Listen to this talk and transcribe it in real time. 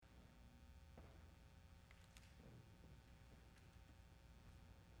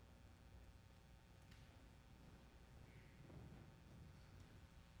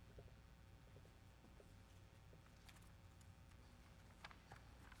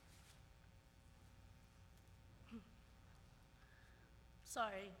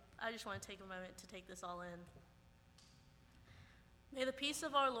Sorry, I just want to take a moment to take this all in. May the peace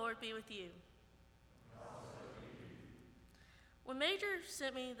of our Lord be with you. When Major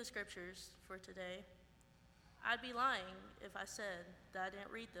sent me the scriptures for today, I'd be lying if I said that I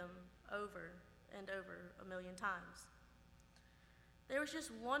didn't read them over and over a million times. There was just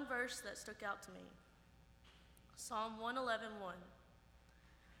one verse that stuck out to me. Psalm 111:1.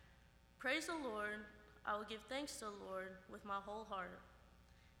 Praise the Lord, I will give thanks to the Lord with my whole heart,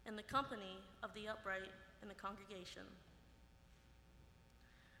 in the company of the upright in the congregation.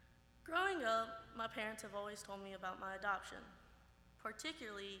 Growing up, my parents have always told me about my adoption,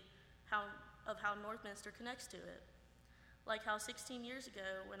 particularly how Northminster connects to it, like how 16 years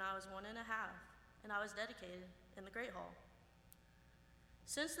ago when I was 1.5 and I was dedicated in the Great Hall.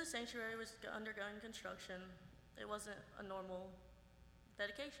 Since the sanctuary was undergoing construction, it wasn't a normal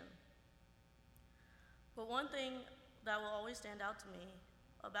dedication. But one thing that will always stand out to me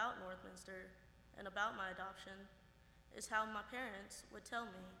about Northminster and about my adoption is how my parents would tell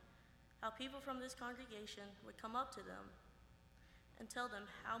me how people from this congregation would come up to them and tell them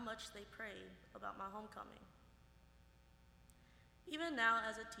how much they prayed about my homecoming. Even now,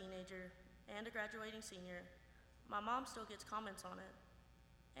 as a teenager and a graduating senior, my mom still gets comments on it,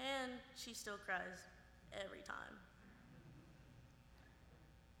 and she still cries every time.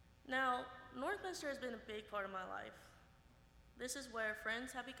 Now, Northminster has been a big part of my life. This is where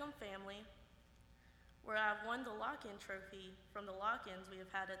friends have become family, where I've won the lock-in trophy from the lock-ins we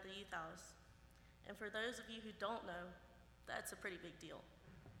have had at the youth house. And for those of you who don't know, that's a pretty big deal.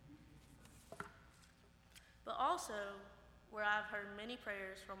 But also, where I've heard many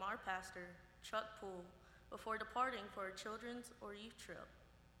prayers from our pastor, Chuck Poole, before departing for a children's or youth trip.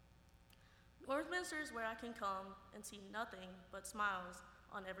 Northminster is where I can come and see nothing but smiles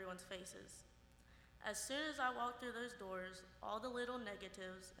on everyone's faces. As soon as I walk through those doors, all the little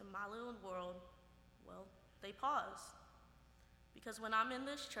negatives in my little world, well, they pause. Because when I'm in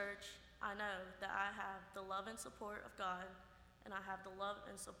this church, I know that I have the love and support of God, and I have the love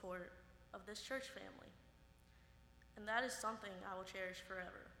and support of this church family. And that is something I will cherish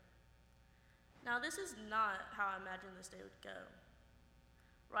forever. Now, this is not how I imagined this day would go.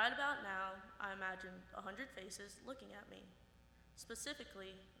 Right about now, I imagine 100 faces looking at me.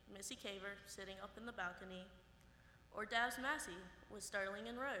 Specifically, Missy Caver sitting up in the balcony, or Dabs Massey with Sterling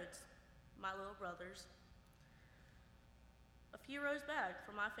and Rhodes, my little brothers. A few rows back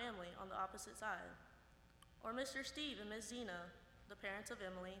from my family on the opposite side, or Mr. Steve and Ms. Zena, the parents of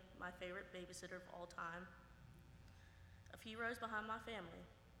Emily, my favorite babysitter of all time. A few rows behind my family,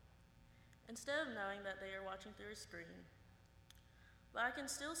 instead of knowing that they are watching through a screen. But I can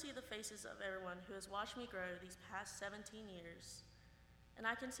still see the faces of everyone who has watched me grow these past 17 years, and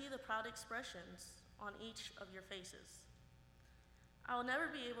I can see the proud expressions on each of your faces. I will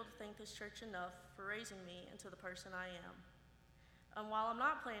never be able to thank this church enough for raising me into the person I am. And while I'm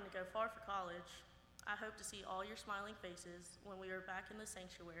not planning to go far for college, I hope to see all your smiling faces when we are back in the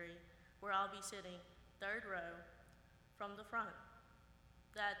sanctuary, where I'll be sitting third row from the front.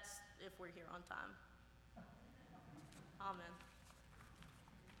 That's if we're here on time. Amen.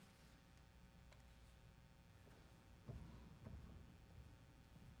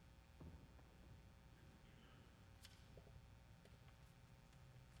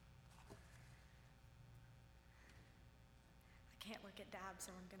 I can't look at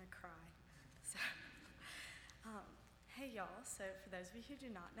Dabs or I'm gonna cry. Hey y'all, so for those of you who do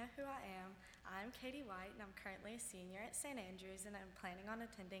not know who I am, I'm Katie White and I'm currently a senior at St. Andrews and I'm planning on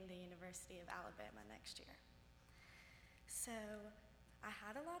attending the University of Alabama next year. So I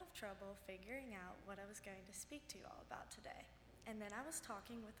had a lot of trouble figuring out what I was going to speak to you all about today. And then I was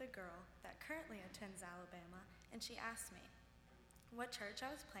talking with a girl that currently attends Alabama and she asked me what church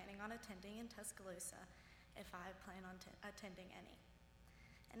I was planning on attending in Tuscaloosa if I plan on attending any.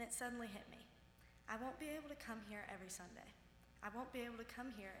 And it suddenly hit me. I won't be able to come here every Sunday. I won't be able to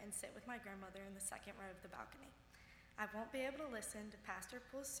come here and sit with my grandmother in the second row of the balcony. I won't be able to listen to Pastor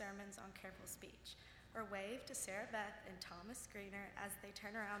Poole's sermons on careful speech, or wave to Sarah Beth and Thomas Greener as they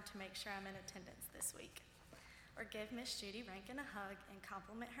turn around to make sure I'm in attendance this week, or give Miss Judy Rankin a hug and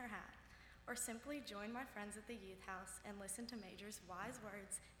compliment her hat, or simply join my friends at the youth house and listen to Major's wise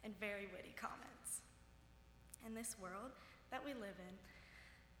words and very witty comments. In this world that we live in,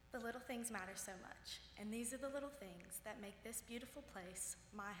 the little things matter so much, and these are the little things that make this beautiful place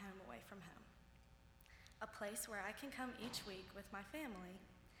my home away from home. A place where I can come each week with my family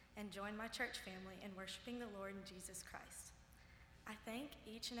and join my church family in worshiping the Lord and Jesus Christ. I thank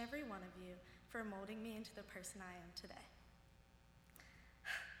each and every one of you for molding me into the person I am today.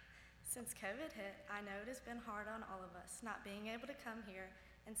 So Since COVID hit, I know it has been hard on all of us not being able to come here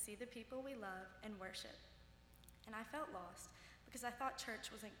and see the people we love and worship. And I felt lost because I thought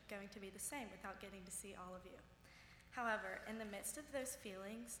church wasn't going to be the same without getting to see all of you. However, in the midst of those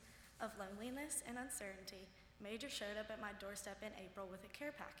feelings of loneliness and uncertainty, Major showed up at my doorstep in April with a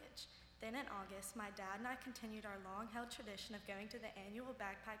care package. Then in August, my dad and I continued our long-held tradition of going to the annual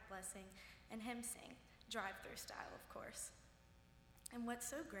backpack blessing and hymn sing, drive-through style, of course. And what's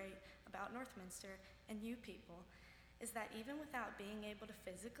so great about Northminster and you people is that even without being able to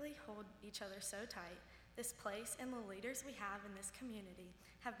physically hold each other so tight, this place and the leaders we have in this community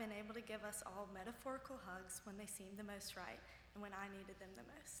have been able to give us all metaphorical hugs when they seemed the most right and when I needed them the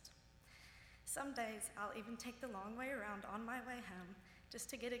most. Some days I'll even take the long way around on my way home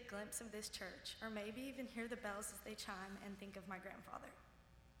just to get a glimpse of this church, or maybe even hear the bells as they chime and think of my grandfather.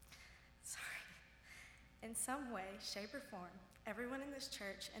 Sorry. In some way, shape, or form, everyone in this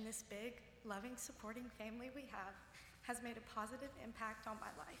church and this big, loving, supporting family we have has made a positive impact on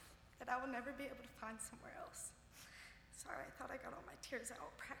my life that I will never be able to find somewhere else. Sorry, I thought I got all my tears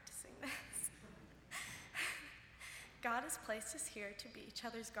out practicing this. God has placed us here to be each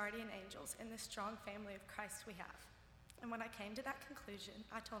other's guardian angels in this strong family of Christ we have. And when I came to that conclusion,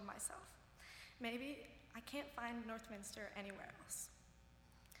 I told myself, maybe I can't find Northminster anywhere else.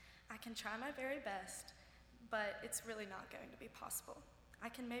 I can try my very best, but it's really not going to be possible. I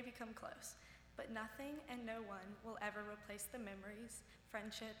can maybe come close, but nothing and no one will ever replace the memories,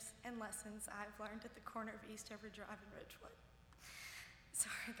 friendships, and lessons I've learned at the corner of Eastover Drive in Ridgewood.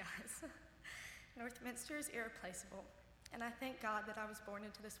 Sorry, guys. Northminster is irreplaceable, and I thank God that I was born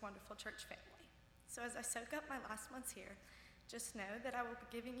into this wonderful church family. So as I soak up my last months here, just know that I will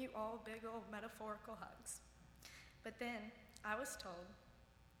be giving you all big old metaphorical hugs. But then I was told,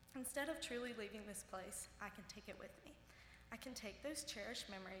 instead of truly leaving this place, I can take it with me. I can take those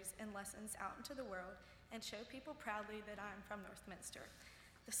cherished memories and lessons out into the world and show people proudly that I am from Northminster,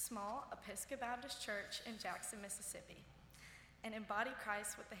 the small Episcopal Baptist church in Jackson, Mississippi, and embody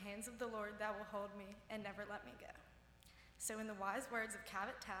Christ with the hands of the Lord that will hold me and never let me go. So in the wise words of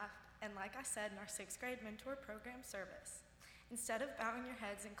Cabot Taft, and like I said in our 6th grade mentor program service, instead of bowing your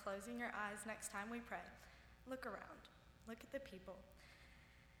heads and closing your eyes next time we pray, look around, look at the people,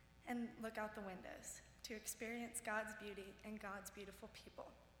 and look out the windows to experience God's beauty and God's beautiful people.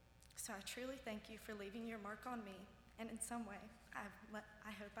 So I truly thank you for leaving your mark on me, and in some way,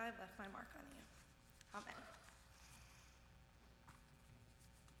 I hope I have left my mark on you. Amen.